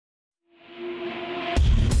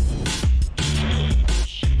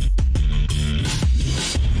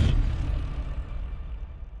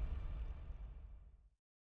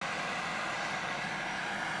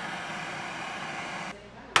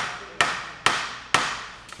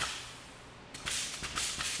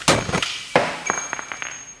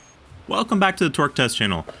Welcome back to the Torque Test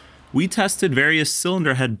channel. We tested various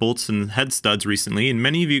cylinder head bolts and head studs recently, and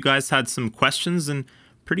many of you guys had some questions and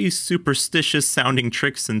pretty superstitious sounding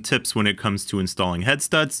tricks and tips when it comes to installing head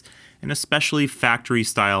studs, and especially factory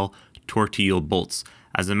style torque to yield bolts.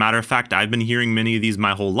 As a matter of fact, I've been hearing many of these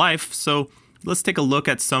my whole life, so let's take a look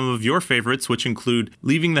at some of your favorites, which include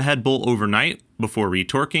leaving the head bolt overnight before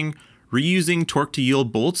retorquing, reusing torque to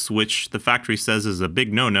yield bolts, which the factory says is a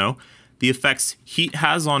big no-no, the effects heat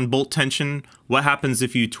has on bolt tension, what happens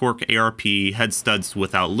if you torque ARP head studs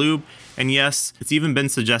without lube, and yes, it's even been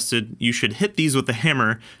suggested you should hit these with a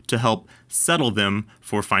hammer to help settle them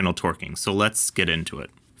for final torquing. So let's get into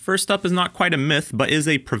it. First up is not quite a myth, but is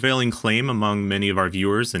a prevailing claim among many of our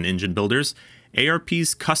viewers and engine builders.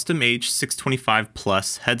 ARP's custom H 625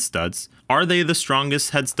 Plus head studs. Are they the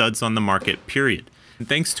strongest head studs on the market, period? And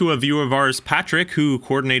thanks to a viewer of ours, Patrick, who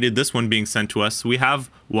coordinated this one being sent to us, we have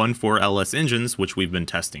one for LS engines, which we've been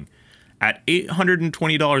testing. At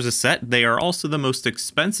 $820 a set, they are also the most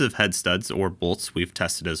expensive head studs or bolts we've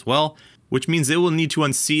tested as well, which means it will need to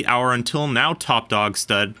unseat our until now top dog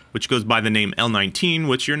stud, which goes by the name L19,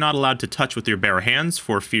 which you're not allowed to touch with your bare hands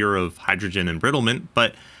for fear of hydrogen embrittlement,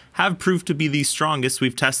 but have proved to be the strongest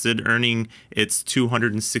we've tested, earning its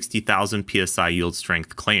 260,000 psi yield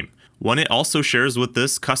strength claim. One it also shares with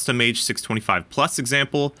this custom H 625 Plus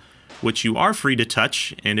example, which you are free to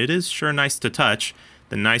touch, and it is sure nice to touch.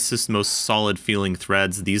 The nicest, most solid feeling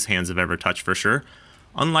threads these hands have ever touched for sure.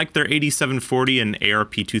 Unlike their 8740 and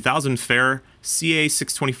ARP 2000 fare, CA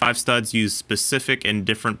 625 studs use specific and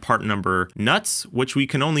different part number nuts, which we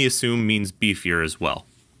can only assume means beefier as well.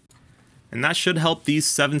 And that should help these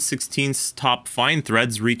 7/16 top fine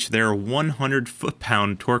threads reach their 100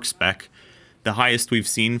 foot-pound torque spec, the highest we've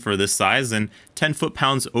seen for this size, and 10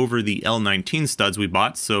 foot-pounds over the L19 studs we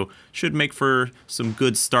bought, so should make for some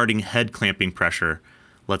good starting head clamping pressure.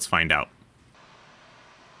 Let's find out.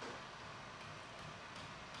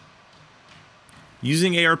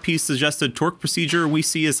 Using ARP's suggested torque procedure, we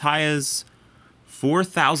see as high as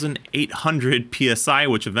 4,800 psi,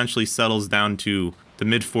 which eventually settles down to the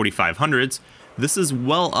mid 4,500s. This is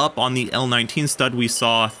well up on the L19 stud we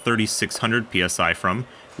saw 3,600 psi from,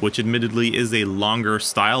 which admittedly is a longer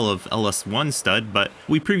style of LS1 stud, but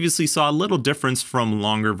we previously saw a little difference from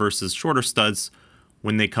longer versus shorter studs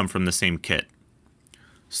when they come from the same kit.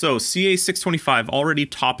 So CA 625 already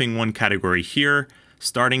topping one category here,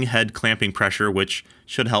 starting head clamping pressure, which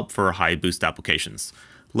should help for high boost applications.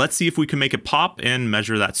 Let's see if we can make it pop and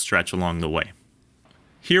measure that stretch along the way.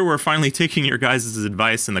 Here we're finally taking your guys'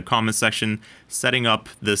 advice in the comment section, setting up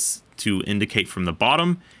this to indicate from the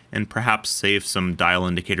bottom and perhaps save some dial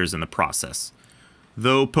indicators in the process.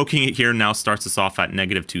 Though poking it here now starts us off at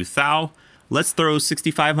 -2 thou, let's throw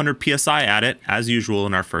 6,500 psi at it as usual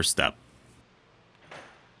in our first step.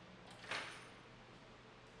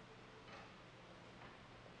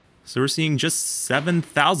 So we're seeing just 7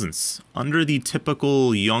 thousandths, under the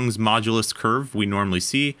typical Young's modulus curve we normally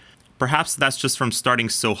see. Perhaps that's just from starting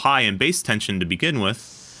so high in base tension to begin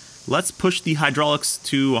with. Let's push the hydraulics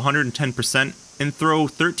to 110% and throw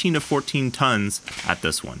 13 to 14 tons at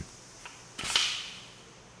this one.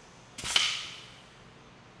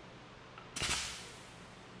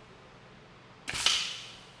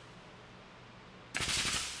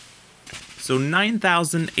 So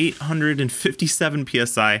 9,857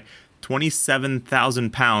 psi,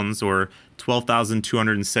 27,000 pounds or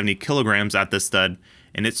 12,270 kilograms at this stud,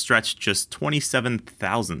 and it stretched just 27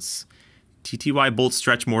 thousandths. TTY bolts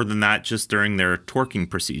stretch more than that just during their torquing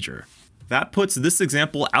procedure. That puts this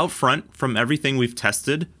example out front from everything we've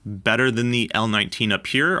tested, better than the L19 up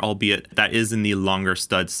here, albeit that is in the longer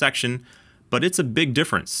stud section, but it's a big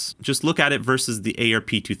difference. Just look at it versus the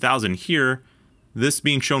ARP 2000 here, this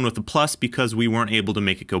being shown with a plus because we weren't able to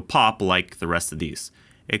make it go pop like the rest of these.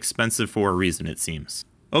 Expensive for a reason, it seems.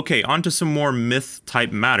 Okay, on to some more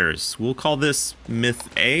myth-type matters. We'll call this Myth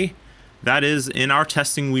A. That is, in our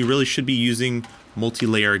testing, we really should be using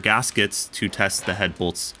multi-layer gaskets to test the head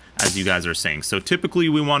bolts, as you guys are saying. So typically,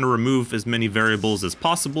 we want to remove as many variables as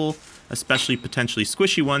possible, especially potentially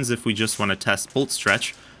squishy ones if we just want to test bolt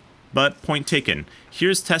stretch. But point taken.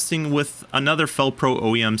 Here's testing with another Felpro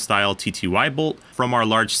OEM-style TTY bolt from our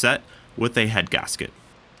large set with a head gasket.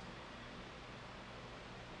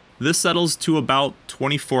 This settles to about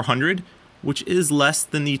 2,400, which is less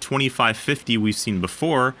than the 2,550 we've seen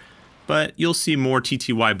before, but you'll see more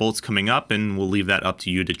TTY bolts coming up, and we'll leave that up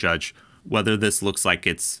to you to judge whether this looks like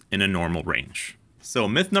it's in a normal range. So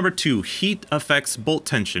myth number 2, heat affects bolt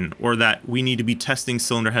tension, or that we need to be testing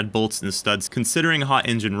cylinder head bolts and studs considering hot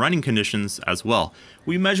engine running conditions as well.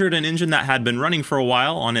 We measured an engine that had been running for a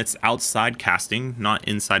while on its outside casting, not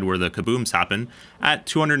inside where the kabooms happen, at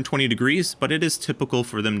 220 degrees, but it is typical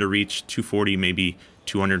for them to reach 240, maybe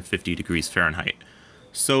 250 degrees Fahrenheit.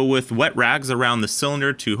 So with wet rags around the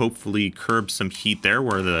cylinder to hopefully curb some heat there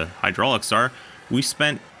where the hydraulics are, we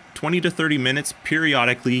spent 20 to 30 minutes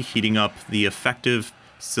periodically heating up the effective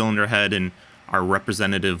cylinder head and our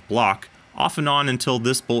representative block off and on until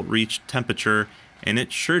this bolt reached temperature, and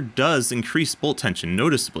it sure does increase bolt tension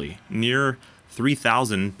noticeably, near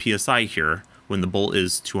 3000 psi here when the bolt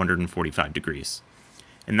is 245 degrees.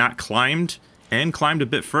 And that climbed a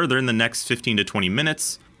bit further in the next 15 to 20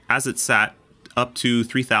 minutes as it sat up to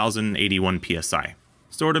 3081 psi.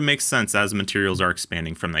 Sort of makes sense as materials are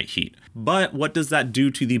expanding from that heat. But what does that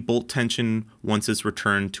do to the bolt tension once it's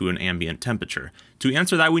returned to an ambient temperature? To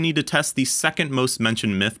answer that, we need to test the second most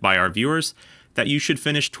mentioned myth by our viewers, that you should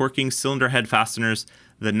finish torquing cylinder head fasteners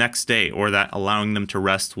the next day, or that allowing them to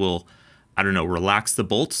rest will, relax the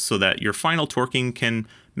bolts so that your final torquing can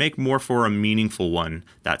make more for a meaningful one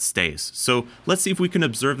that stays. So let's see if we can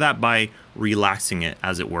observe that by relaxing it,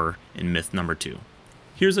 as it were, in myth number 2.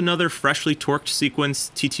 Here's another freshly torqued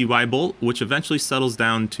sequence TTY bolt, which eventually settles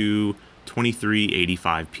down to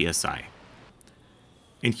 2385 psi.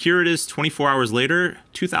 And here it is 24 hours later,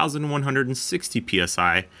 2160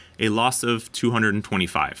 psi, a loss of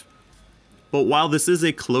 225. But while this is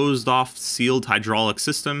a closed-off sealed hydraulic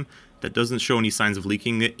system that doesn't show any signs of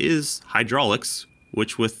leaking, it is hydraulics,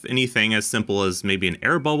 which with anything as simple as maybe an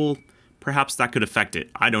air bubble, perhaps that could affect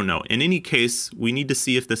it. I don't know. In any case, we need to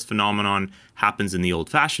see if this phenomenon happens in the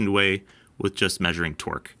old-fashioned way with just measuring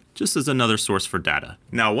torque, just as another source for data.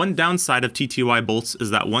 Now, one downside of TTY bolts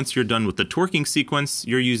is that once you're done with the torquing sequence,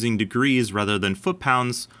 you're using degrees rather than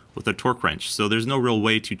foot-pounds with a torque wrench, so there's no real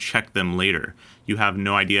way to check them later. You have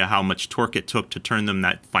no idea how much torque it took to turn them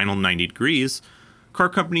that final 90 degrees. Car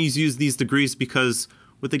companies use these degrees because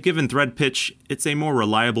with a given thread pitch, it's a more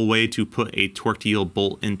reliable way to put a torque yield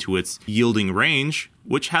bolt into its yielding range,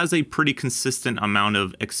 which has a pretty consistent amount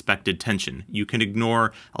of expected tension. You can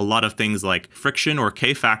ignore a lot of things like friction or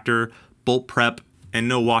K-factor, bolt prep, and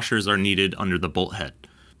no washers are needed under the bolt head.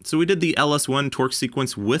 So we did the LS1 torque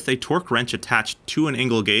sequence with a torque wrench attached to an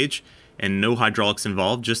angle gauge and no hydraulics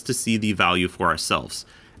involved, just to see the value for ourselves.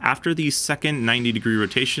 After the second 90-degree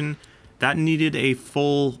rotation, that needed a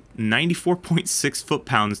full 94.6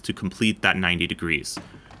 foot-pounds to complete that 90 degrees,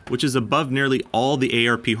 which is above nearly all the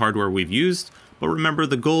ARP hardware we've used. But remember,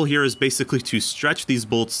 the goal here is basically to stretch these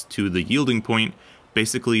bolts to the yielding point,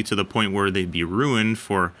 basically to the point where they'd be ruined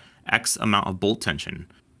for X amount of bolt tension,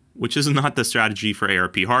 which is not the strategy for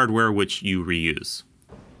ARP hardware, which you reuse.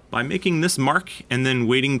 By making this mark and then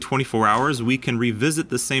waiting 24 hours, we can revisit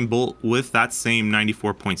the same bolt with that same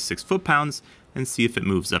 94.6 foot-pounds and see if it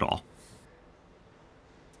moves at all.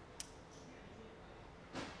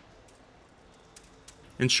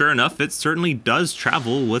 And sure enough, it certainly does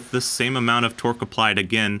travel with the same amount of torque applied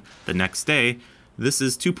again the next day. This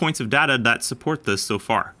is 2 points of data that support this so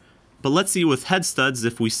far. But let's see with head studs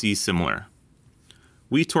if we see similar.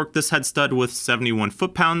 We torqued this head stud with 71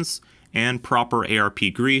 foot-pounds and proper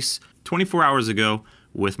ARP grease 24 hours ago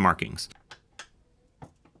with markings.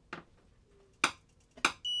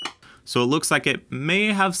 So it looks like it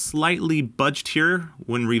may have slightly budged here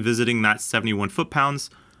when revisiting that 71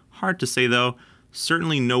 foot-pounds. Hard to say though.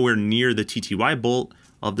 Certainly nowhere near the TTY bolt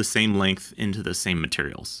of the same length into the same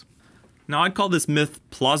materials. Now, I'd call this myth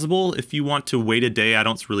plausible. If you want to wait a day, I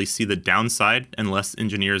don't really see the downside unless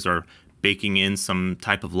engineers are baking in some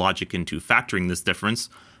type of logic into factoring this difference.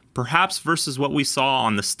 Perhaps versus what we saw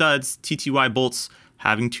on the studs, TTY bolts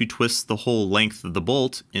having to twist the whole length of the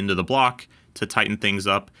bolt into the block to tighten things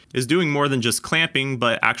up is doing more than just clamping,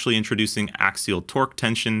 but actually introducing axial torque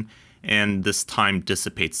tension, and this time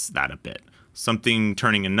dissipates that a bit. Something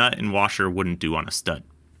turning a nut and washer wouldn't do on a stud.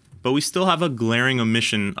 But we still have a glaring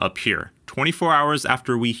omission up here. 24 hours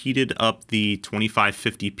after we heated up the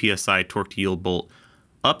 2550 psi torque to yield bolt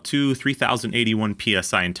up to 3081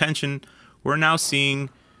 psi in tension, we're now seeing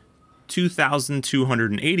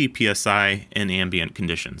 2280 psi in ambient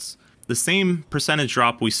conditions. The same percentage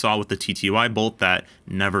drop we saw with the TTY bolt that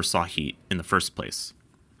never saw heat in the first place.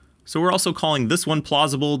 So we're also calling this one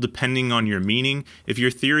plausible depending on your meaning. If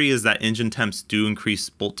your theory is that engine temps do increase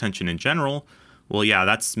bolt tension in general, well yeah,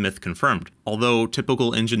 that's myth confirmed. Although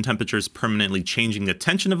typical engine temperatures permanently changing the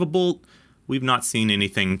tension of a bolt, we've not seen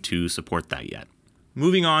anything to support that yet.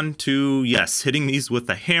 Moving on to, yes, hitting these with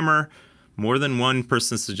a hammer. More than one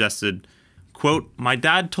person suggested Quote, "My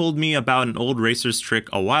dad told me about an old racer's trick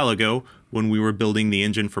a while ago when we were building the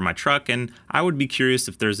engine for my truck, and I would be curious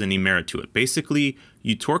if there's any merit to it. Basically,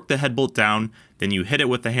 you torque the head bolt down, then you hit it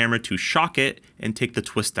with the hammer to shock it and take the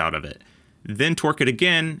twist out of it. Then torque it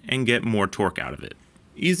again and get more torque out of it."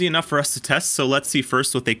 Easy enough for us to test, so let's see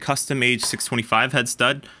first with a custom-aged 625 head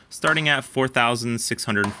stud starting at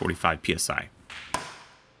 4,645 psi.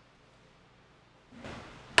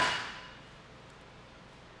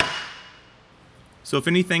 So if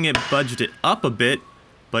anything, it budged it up a bit,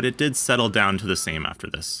 but it did settle down to the same after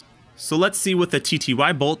this. So let's see with a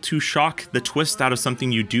TTY bolt to shock the twist out of something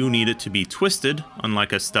you do need it to be twisted.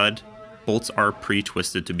 Unlike a stud, bolts are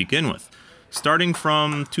pre-twisted to begin with. Starting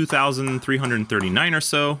from 2,339 or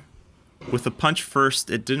so, with a punch first,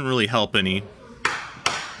 it didn't really help any.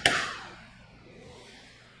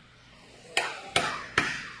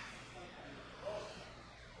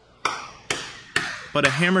 But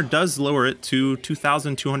a hammer does lower it to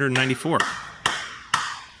 2,294.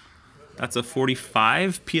 That's a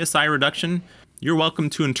 45 psi reduction. You're welcome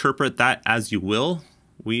to interpret that as you will.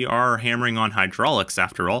 We are hammering on hydraulics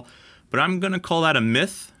after all, but I'm gonna call that a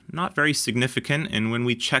myth, not very significant, and when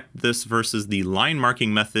we checked this versus the line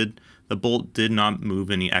marking method, the bolt did not move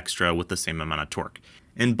any extra with the same amount of torque.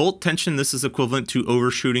 In bolt tension, this is equivalent to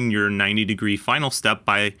overshooting your 90-degree final step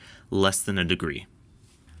by less than a degree.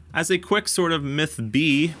 As a quick sort of myth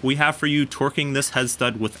B, we have for you torquing this head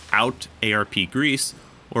stud without ARP grease,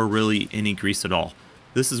 or really any grease at all.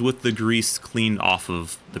 This is with the grease cleaned off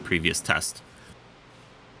of the previous test.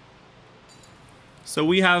 So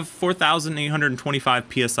we have 4,825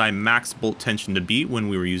 psi max bolt tension to beat when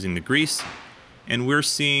we were using the grease, and we're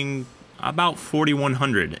seeing about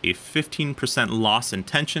 4,100, a 15% loss in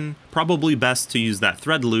tension. Probably best to use that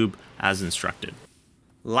thread lube as instructed.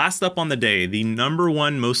 Last up on the day, the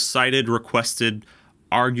 #1 most cited, requested,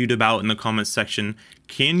 argued about in the comments section,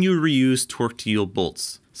 can you reuse torque to yield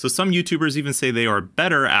bolts? So some YouTubers even say they are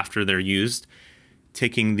better after they're used,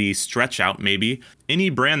 taking the stretch out maybe.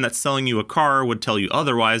 Any brand that's selling you a car would tell you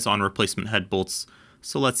otherwise on replacement head bolts,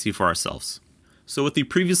 so let's see for ourselves. So with the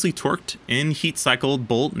previously torqued and heat cycled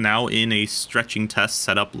bolt now in a stretching test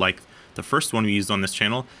setup like the first one we used on this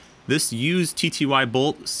channel, this used TTY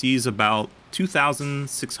bolt sees about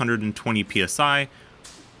 2,620 psi.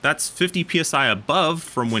 That's 50 psi above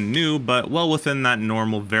from when new, but well within that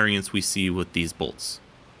normal variance we see with these bolts.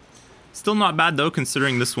 Still not bad though,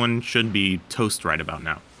 considering this one should be toast right about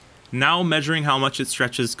now. Now measuring how much it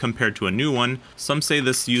stretches compared to a new one, some say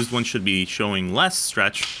this used one should be showing less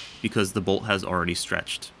stretch because the bolt has already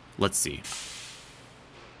stretched. Let's see.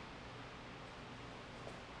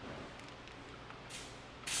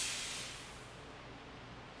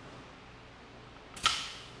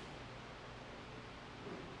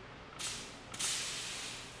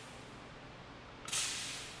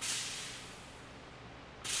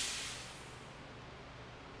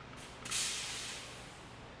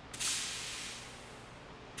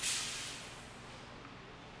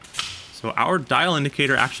 So our dial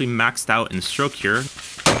indicator actually maxed out in stroke here.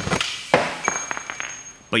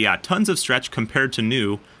 But yeah, tons of stretch compared to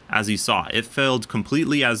new, as you saw. It failed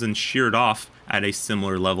completely, as in sheared off at a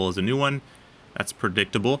similar level as a new one. That's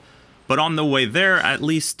predictable. But on the way there, at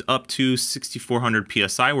least up to 6,400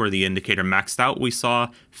 psi, where the indicator maxed out, we saw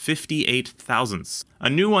 58 thousandths.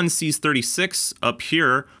 A new one sees 36 up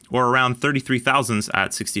here, or around 33 thousandths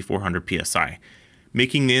at 6,400 psi.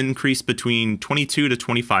 Making the increase between 22 to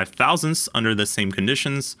 25 thousandths under the same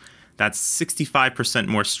conditions. That's 65%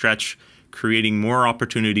 more stretch, creating more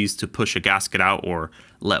opportunities to push a gasket out or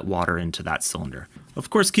let water into that cylinder. Of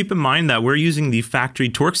course, keep in mind that we're using the factory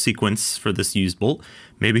torque sequence for this used bolt.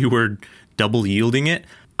 Maybe we're double yielding it.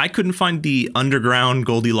 I couldn't find the underground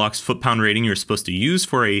Goldilocks foot-pound rating you're supposed to use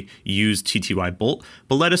for a used TTY bolt,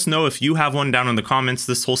 but let us know if you have one down in the comments.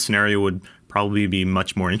 This whole scenario would probably be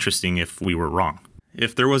much more interesting if we were wrong.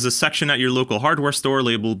 If there was a section at your local hardware store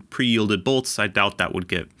labeled pre-yielded bolts, I doubt that would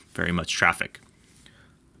get very much traffic.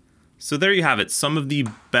 So there you have it, some of the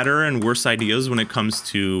better and worse ideas when it comes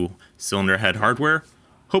to cylinder head hardware.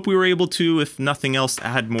 Hope we were able to, if nothing else,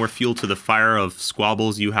 add more fuel to the fire of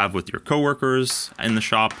squabbles you have with your coworkers in the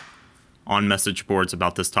shop, on message boards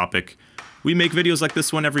about this topic. We make videos like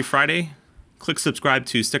this one every Friday. Click subscribe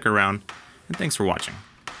to stick around, and thanks for watching.